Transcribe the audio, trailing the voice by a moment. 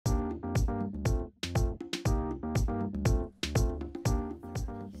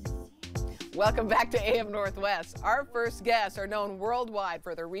Welcome back to AM Northwest. Our first guests are known worldwide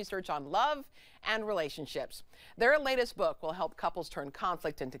for their research on love and relationships. Their latest book will help couples turn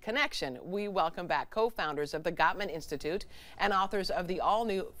conflict into connection. We welcome back co-founders of the Gottman Institute and authors of the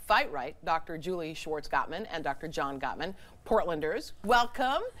all-new Fight Right, Dr. Julie Schwartz Gottman and Dr. John Gottman, Portlanders.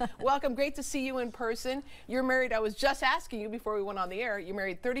 Welcome. Welcome. Great to see you in person. You're married. I was just asking you before we went on the air. You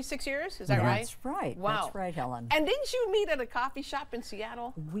married 36 years? Is that right? That's right. Wow. That's right, Helen. And didn't you meet at a coffee shop in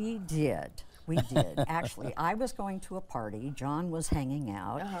Seattle? We did. We did. Actually, I was going to a party. John was hanging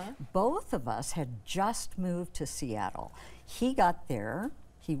out. Both of us had just moved to Seattle. He got there.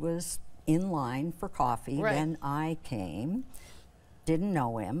 He was in line for coffee. Right. Then I came. Didn't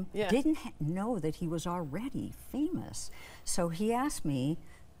know him. Yeah. Didn't know that he was already famous. So he asked me,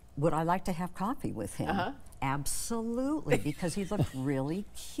 would I like to have coffee with him? Absolutely, because he looked really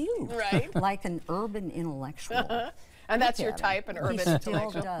cute. Right. Like an urban intellectual. And that's your type, an urban intellectual? He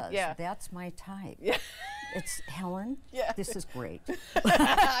still does. Yeah. That's my type. Yeah. It's Helen. Yeah. This is great.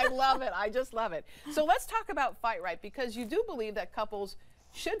 I love it. I just love it. So let's talk about Fight Right, because you do believe that couples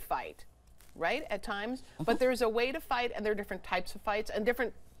should fight, right, at times. But there's a way to fight, and there are different types of fights and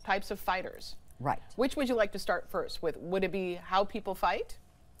different types of fighters. Right. Which would you like to start first with? Would it be how people fight?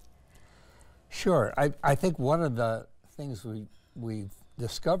 Sure. I think one of the things we've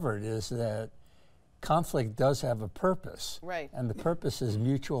discovered is that conflict does have a purpose. Right. And the purpose is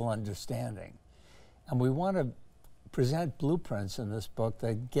mutual understanding. And we want to present blueprints in this book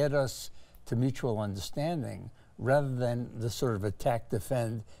that get us to mutual understanding rather than the sort of attack,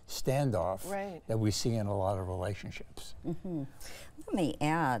 defend, standoff that we see in a lot of relationships. Let me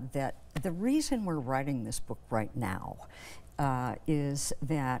add that the reason we're writing this book right now is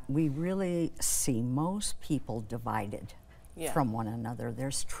that we really see most people divided from one another.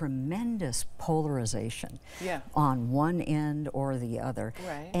 There's tremendous polarization on one end or the other.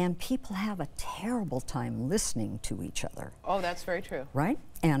 Right. And people have a terrible time listening to each other. Oh, that's very true. Right?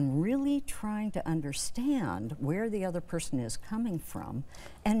 And really trying to understand where the other person is coming from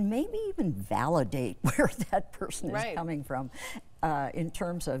and maybe even validate where that person is coming from in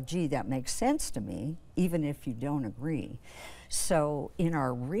terms of, gee, that makes sense to me, even if you don't agree. So in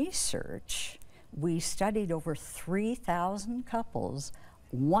our research, we studied over 3,000 couples,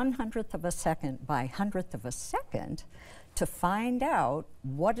 1/100th of a second by 100th of a second, to find out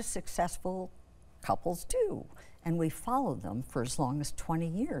what a successful couples do. And we followed them for as long as 20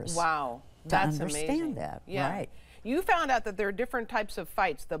 years. Wow, to that's understand amazing. That. Yeah. Right. You found out that there are different types of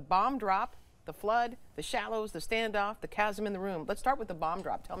fights: the bomb drop, the flood, the shallows, the standoff, the chasm in the room. Let's start with the bomb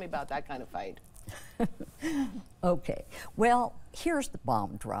drop. Tell me about that kind of fight. Okay, well, here's the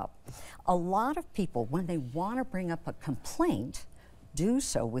bomb drop. A lot of people, when they want to bring up a complaint, do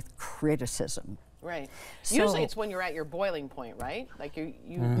so with criticism. Right. So, usually it's when you're at your boiling point, right? Like you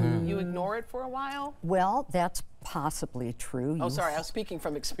ignore it for a while? Well, that's possibly true. Oh, sorry, I was speaking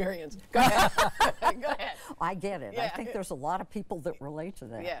from experience. Go ahead. Go ahead. I get it. Yeah. I think there's a lot of people that relate to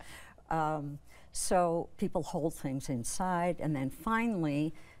that. Yeah. So people hold things inside, and then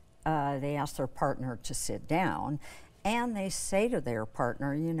finally they ask their partner to sit down, and they say to their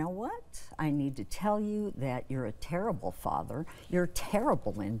partner, you know what? I need to tell you that you're a terrible father, you're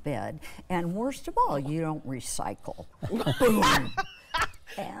terrible in bed, and worst of all, you don't recycle. Boom.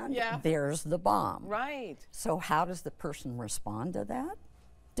 And there's the bomb. Right. So how does the person respond to that?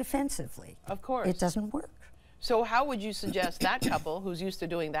 Defensively. Of course. It doesn't work. So how would you suggest that couple who's used to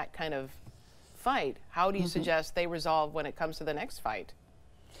doing that kind of fight, how do you suggest they resolve when it comes to the next fight?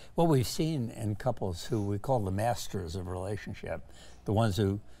 What we've seen in couples who we call the masters of relationship, the ones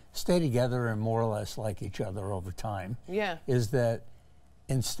who stay together and more or less like each other over time, is that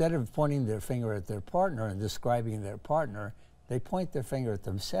instead of pointing their finger at their partner and describing their partner, they point their finger at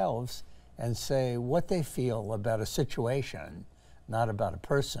themselves and say what they feel about a situation, not about a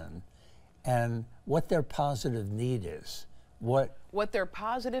person, and what their positive need is. What their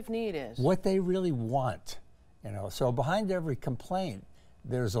positive need is. What they really want. You know, so behind every complaint,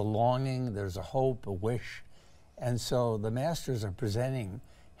 there's a longing, there's a hope, a wish. And so the masters are presenting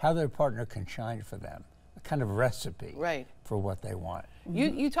how their partner can shine for them, a kind of recipe for what they want.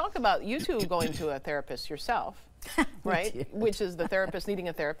 You talk about you two going to a therapist yourself. Right, which is the therapist needing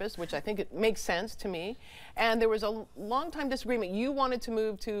a therapist, which I think it makes sense to me. And there was a long time disagreement. You wanted to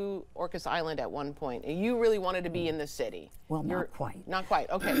move to Orcas Island at one point, and you really wanted to be in the city. Well, not quite. Not quite,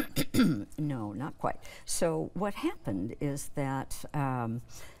 okay. No, not quite. So what happened is that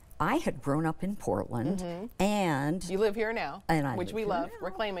I had grown up in Portland, and you live here now, and which we love. We're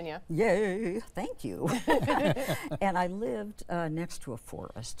claiming you. Yay! Thank you. And I lived next to a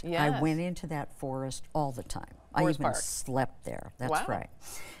forest. Yes. I went into that forest all the time. I even slept there. That's right.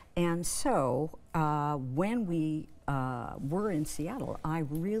 And so when we were in Seattle, I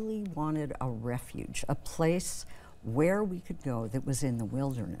really wanted a refuge, a place where we could go that was in the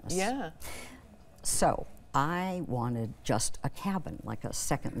wilderness. Yeah. So I wanted just a cabin, like a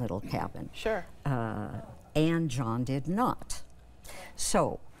second little cabin. Sure. And John did not.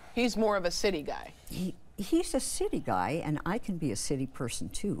 So he's more of a city guy. He's a city guy, and I can be a city person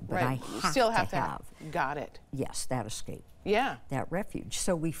too, but right. I still have to have. Got it. Yes, that escape. Yeah. That refuge.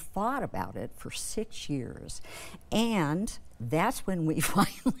 So we fought about it for 6 years, and that's when we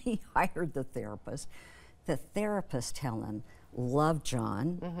finally hired the therapist. The therapist, Helen, loved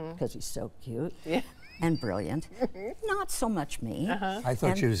John because he's so cute and brilliant. Not so much me. I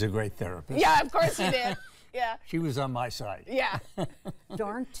thought she was a great therapist. Yeah, of course you did. Yeah. She was on my side. Yeah.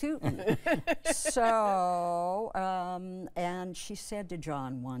 Darn tootin'. So, and she said to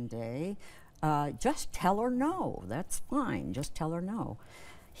John one day, just tell her no. That's fine. Just tell her no.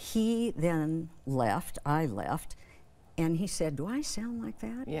 He then left. I left. And he said, do I sound like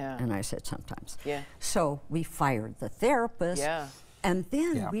that? Yeah. And I said, sometimes. Yeah. So we fired the therapist. Yeah. And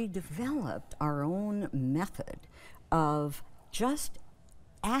then we developed our own method of just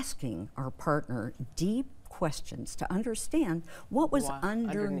asking our partner deep questions to understand what was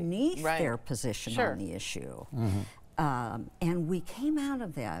underneath their position on the issue. And we came out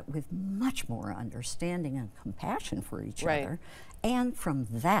of that with much more understanding and compassion for each other. And from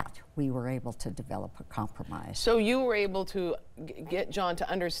that, we were able to develop a compromise. So you were able to get John to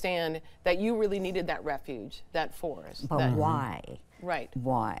understand that you really needed that refuge, that forest. But why? Right.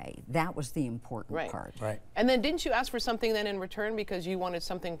 Why? That was the important part. Right. And then didn't you ask for something then in return because you wanted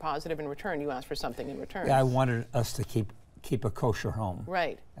something positive in return? You asked for something in return. Yeah, I wanted us to keep a kosher home.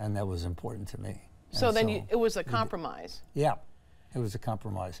 Right. And that was important to me. So then it was a compromise. Yeah, it was a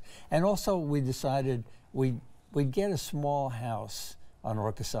compromise. And also we decided we'd get a small house on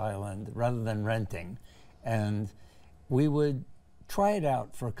Orcas Island rather than renting, and we would try it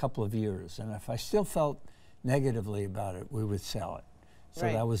out for a couple of years, and if I still felt negatively about it, we would sell it. So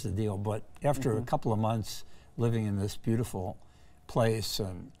that was the deal. But after a couple of months living in this beautiful place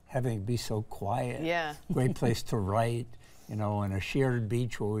and having it be so quiet, great place to write, you know, and a shared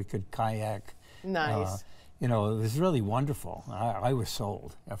beach where we could kayak. Nice. You know, it was really wonderful. I was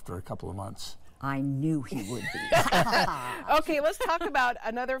sold after a couple of months. I knew he would be. Okay, let's talk about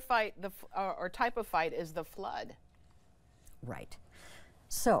another fight, or type of fight is the flood. Right.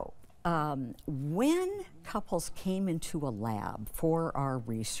 So when couples came into a lab for our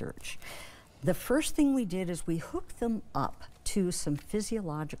research, the first thing we did is we hooked them up to some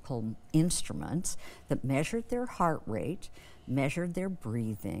physiological instruments that measured their heart rate, measured their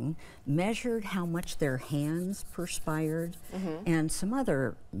breathing, measured how much their hands perspired, and some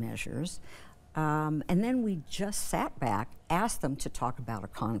other measures. And then we just sat back, asked them to talk about a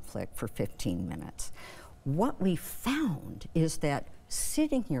conflict for 15 minutes. What we found is that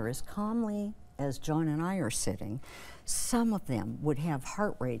sitting here as calmly as John and I are sitting, some of them would have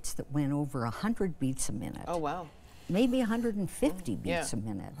heart rates that went over 100 beats a minute. Oh, wow. Maybe 150 beats a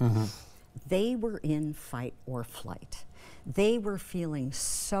minute. They were in fight or flight. They were feeling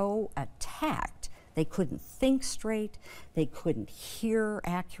so attacked. They couldn't think straight, they couldn't hear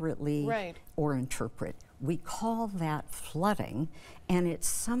accurately or interpret. We call that flooding, and it's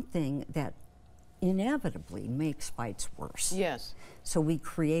something that inevitably makes fights worse. Yes. So we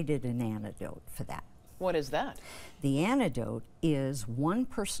created an antidote for that. What is that? The antidote is one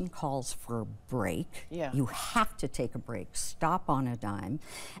person calls for a break. You have to take a break, stop on a dime,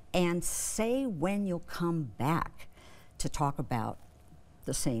 and say when you'll come back to talk about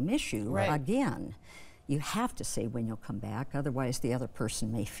the same issue again. You have to say when you'll come back, otherwise the other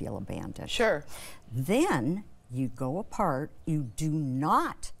person may feel abandoned. Sure. Then you go apart, you do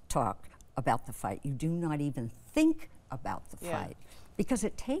not talk about the fight, you do not even think about the fight, because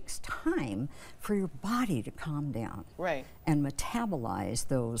it takes time for your body to calm down and metabolize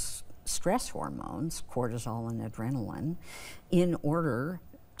those stress hormones, cortisol and adrenaline, in order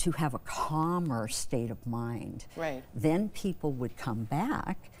to have a calmer state of mind. Then people would come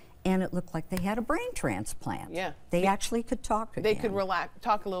back and it looked like they had a brain transplant. They actually could talk again. They could relax,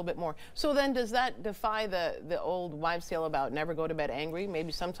 talk a little bit more. So then does that defy the old wives' tale about never go to bed angry?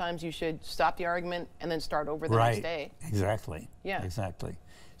 Maybe sometimes you should stop the argument and then start over the next day. Exactly. Exactly.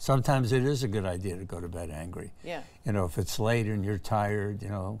 Sometimes it is a good idea to go to bed angry. You know, if it's late and you're tired, you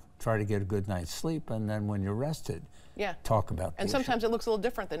know, try to get a good night's sleep, and then when you're rested, talk about the And sometimes it looks a little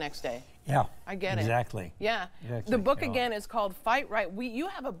different the next day. I get it. Exactly. The book again is called Fight Right. You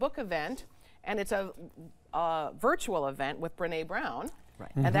have a book event, and it's a virtual event with Brene Brown,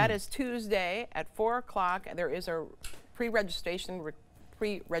 and that is Tuesday at 4 o'clock. There is a pre-registration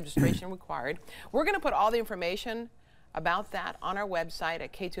pre-registration required. We're going to put all the information about that on our website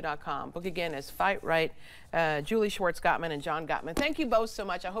at k2.com. Book again is Fight Right. Julie Schwartz Gottman and John Gottman. Thank you both so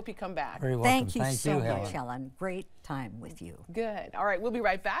much. I hope you come back. Very welcome. Thank you so much, Helen. Great time with you. Good. All right, we'll be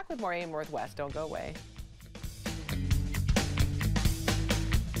right back with more AM Northwest. Don't go away.